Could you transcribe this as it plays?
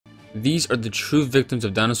These are the true victims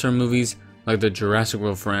of dinosaur movies like the Jurassic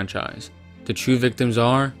World franchise. The true victims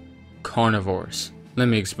are carnivores. Let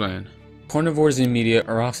me explain. Carnivores in media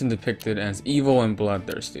are often depicted as evil and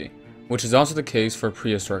bloodthirsty, which is also the case for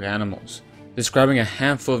prehistoric animals. Describing a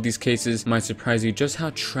handful of these cases might surprise you just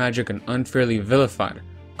how tragic and unfairly vilified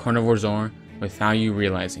carnivores are without you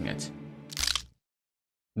realizing it.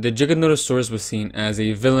 The Giganotosaurus was seen as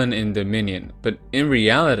a villain in Dominion, but in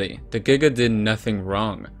reality, the Giga did nothing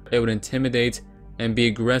wrong. It would intimidate and be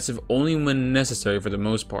aggressive only when necessary for the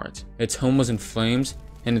most part. Its home was in flames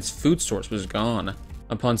and its food source was gone.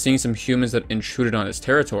 Upon seeing some humans that intruded on its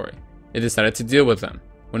territory, it decided to deal with them.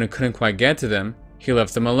 When it couldn't quite get to them, he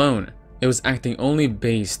left them alone. It was acting only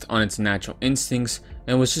based on its natural instincts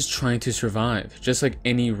and was just trying to survive, just like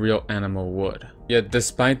any real animal would. Yet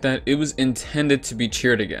despite that, it was intended to be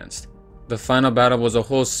cheered against. The final battle was a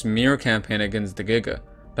whole smear campaign against the Giga,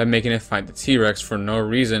 by making it fight the T-Rex for no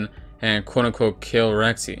reason and quote-unquote kill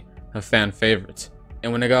Rexy, a fan favorite.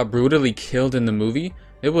 And when it got brutally killed in the movie,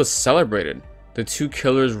 it was celebrated. The two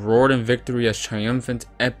killers roared in victory as triumphant,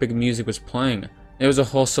 epic music was playing. It was a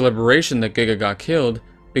whole celebration that Giga got killed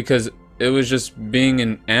because it was just being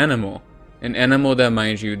an animal. An animal that,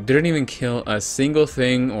 mind you, didn't even kill a single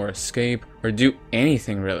thing or escape or do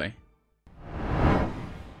anything really.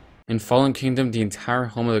 In Fallen Kingdom, the entire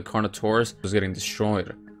home of the Carnotaurus was getting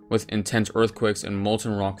destroyed, with intense earthquakes and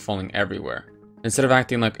molten rock falling everywhere. Instead of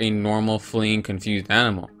acting like a normal, fleeing, confused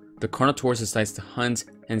animal, the Carnotaurus decides to hunt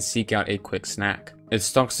and seek out a quick snack. It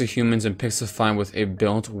stalks the humans and picks a fight with a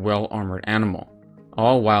built, well-armored animal,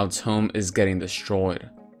 all while its home is getting destroyed.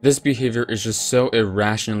 This behavior is just so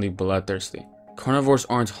irrationally bloodthirsty. Carnivores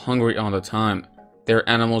aren't hungry all the time. They're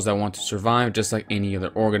animals that want to survive just like any other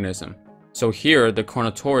organism. So here, the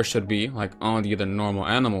Carnotaurus should be, like all the other normal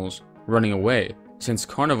animals, running away, since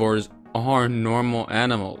carnivores are normal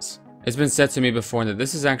animals. It's been said to me before that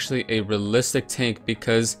this is actually a realistic take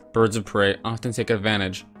because birds of prey often take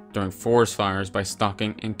advantage during forest fires by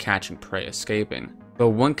stalking and catching prey escaping. But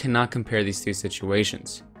one cannot compare these two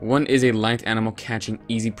situations. One is a light animal catching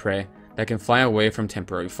easy prey that can fly away from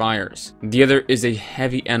temporary fires. The other is a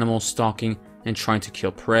heavy animal stalking and trying to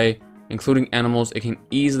kill prey, including animals it can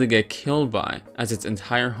easily get killed by, as its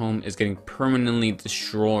entire home is getting permanently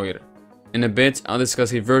destroyed. In a bit, I'll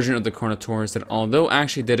discuss a version of the Carnotaurus that, although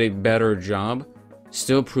actually did a better job,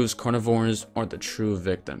 still proves carnivores are the true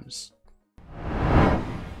victims.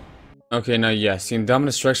 Okay, now yes, the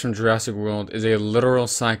Indominus Rex from Jurassic World is a literal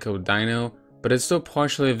psycho dino, but it's still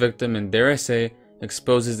partially a victim and, dare I say,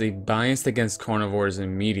 exposes a bias against carnivores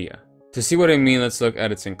in media. To see what I mean, let's look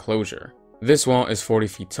at its enclosure. This wall is 40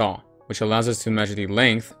 feet tall, which allows us to measure the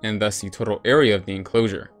length and thus the total area of the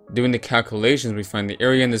enclosure. Doing the calculations, we find the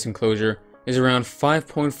area in this enclosure is around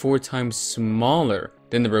 5.4 times smaller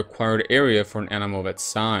than the required area for an animal of its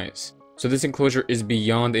size. So this enclosure is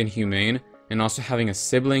beyond inhumane, and also having a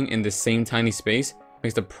sibling in the same tiny space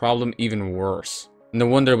makes the problem even worse. No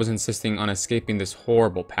wonder it was insisting on escaping this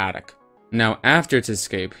horrible paddock. Now after its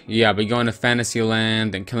escape, yeah, we go into fantasy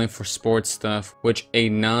land and killing for sports stuff, which a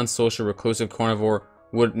non-social reclusive carnivore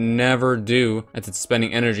would never do, as it's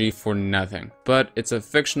spending energy for nothing. But it's a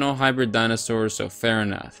fictional hybrid dinosaur, so fair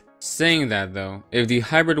enough. Saying that though, if the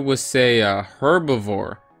hybrid was say a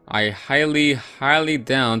herbivore, I highly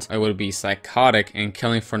doubt I would be psychotic and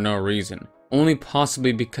killing for no reason. Only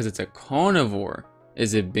possibly because it's a carnivore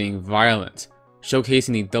is it being violent,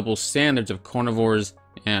 showcasing the double standards of carnivores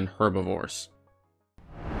and herbivores.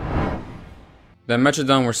 The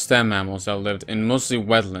Dimetrodon were steppe mammals that lived in mostly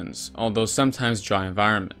wetlands, although sometimes dry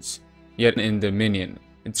environments. Yet in Dominion,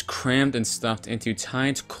 it's crammed and stuffed into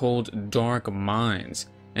tight, cold, dark mines,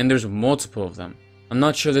 and there's multiple of them. I'm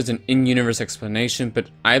not sure there's an in-universe explanation, but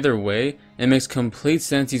either way, it makes complete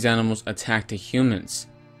sense these animals attack the humans.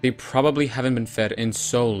 They probably haven't been fed in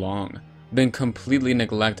so long, been completely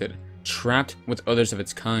neglected, trapped with others of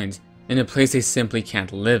its kind, in a place they simply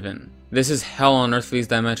can't live in. This is hell on earth for these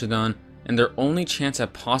Dimetrodon, and their only chance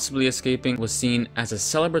at possibly escaping was seen as a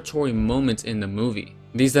celebratory moment in the movie.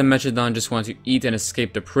 These Dimetrodon just want to eat and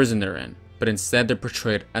escape the prison they're in, but instead they're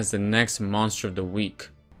portrayed as the next monster of the week.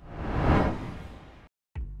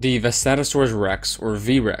 The Velociraptor Rex, or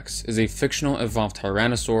V-Rex, is a fictional evolved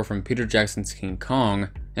tyrannosaur from Peter Jackson's King Kong,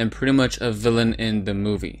 and pretty much a villain in the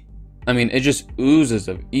movie. I mean, it just oozes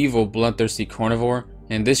of evil, bloodthirsty carnivore,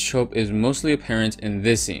 and this trope is mostly apparent in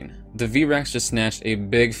this scene. The V-Rex just snatched a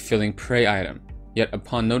big, filling prey item, yet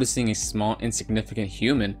upon noticing a small, insignificant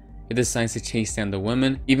human, it decides to chase down the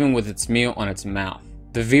woman, even with its meal on its mouth.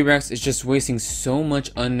 The V-Rex is just wasting so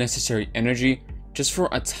much unnecessary energy just for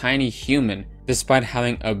a tiny human, despite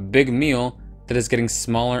having a big meal that is getting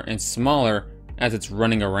smaller and smaller as it's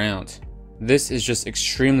running around. This is just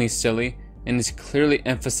extremely silly and is clearly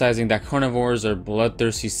emphasizing that carnivores are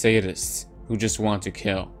bloodthirsty sadists who just want to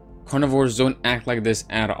kill. Carnivores don't act like this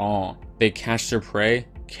at all. They catch their prey,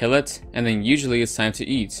 kill it, and then usually it's time to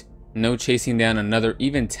eat. No chasing down another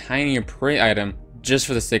even tinier prey item just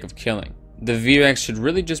for the sake of killing. The V-Rex should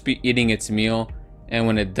really just be eating its meal, and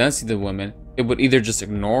when it does see the woman, it would either just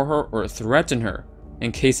ignore her or threaten her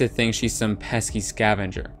in case it thinks she's some pesky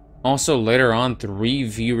scavenger. Also, later on, 3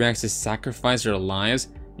 V-Rexes sacrifice their lives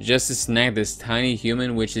just to snag this tiny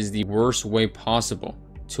human, which is the worst way possible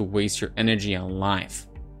to waste your energy on life.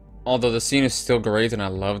 Although the scene is still great and I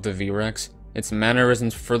love the V-Rex, its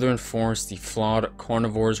mannerisms further enforce the flawed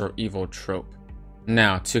carnivores or evil trope.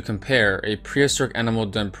 Now, to compare, a prehistoric animal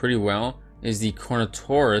done pretty well is the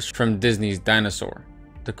Carnotaurus from Disney's Dinosaur.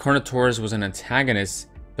 The Carnotaurus was an antagonist,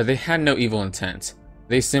 but they had no evil intent.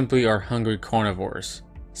 They simply are hungry carnivores.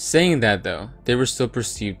 Saying that though, they were still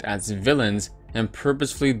perceived as villains and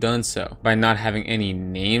purposefully done so by not having any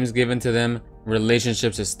names given to them,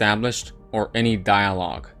 relationships established, or any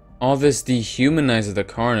dialogue. All this dehumanizes the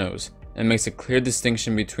carnos and makes a clear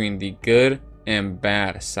distinction between the good and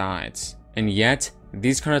bad sides. And yet,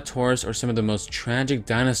 these Carnotaurus are some of the most tragic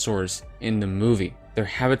dinosaurs in the movie. Their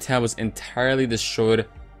habitat was entirely destroyed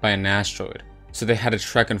by an asteroid, so they had to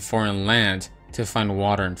trek in foreign land to find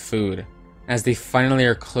water and food. As they finally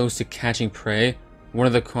are close to catching prey, one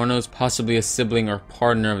of the carnos, possibly a sibling or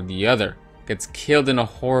partner of the other, gets killed in a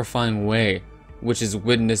horrifying way, which is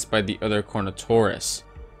witnessed by the other Carnotaurus.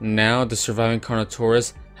 Now, the surviving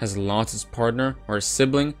Carnotaurus has lost its partner or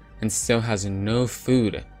sibling and still has no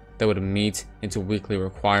food that would meet its weekly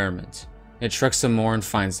requirements. It treks some more and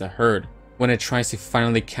finds the herd. When it tries to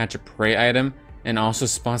finally catch a prey item and also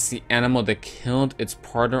spots the animal that killed its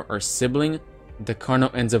partner or sibling, the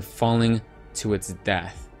carno ends up falling to its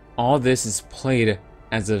death. All this is played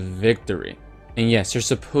as a victory. And yes, they're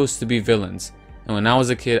supposed to be villains, and when I was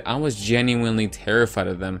a kid, I was genuinely terrified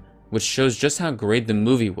of them, which shows just how great the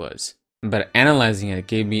movie was. But analyzing it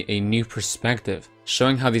gave me a new perspective,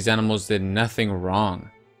 showing how these animals did nothing wrong.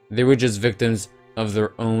 They were just victims of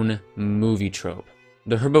their own movie trope.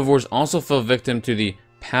 The herbivores also fell victim to the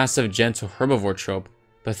passive gentle herbivore trope,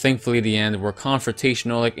 but thankfully the end were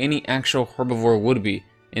confrontational like any actual herbivore would be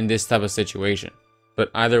in this type of situation.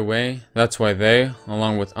 But either way, that's why they,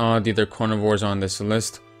 along with all the other carnivores on this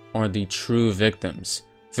list, are the true victims.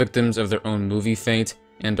 Victims of their own movie fate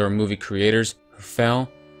and our movie creators who fell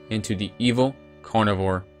into the evil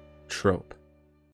carnivore trope.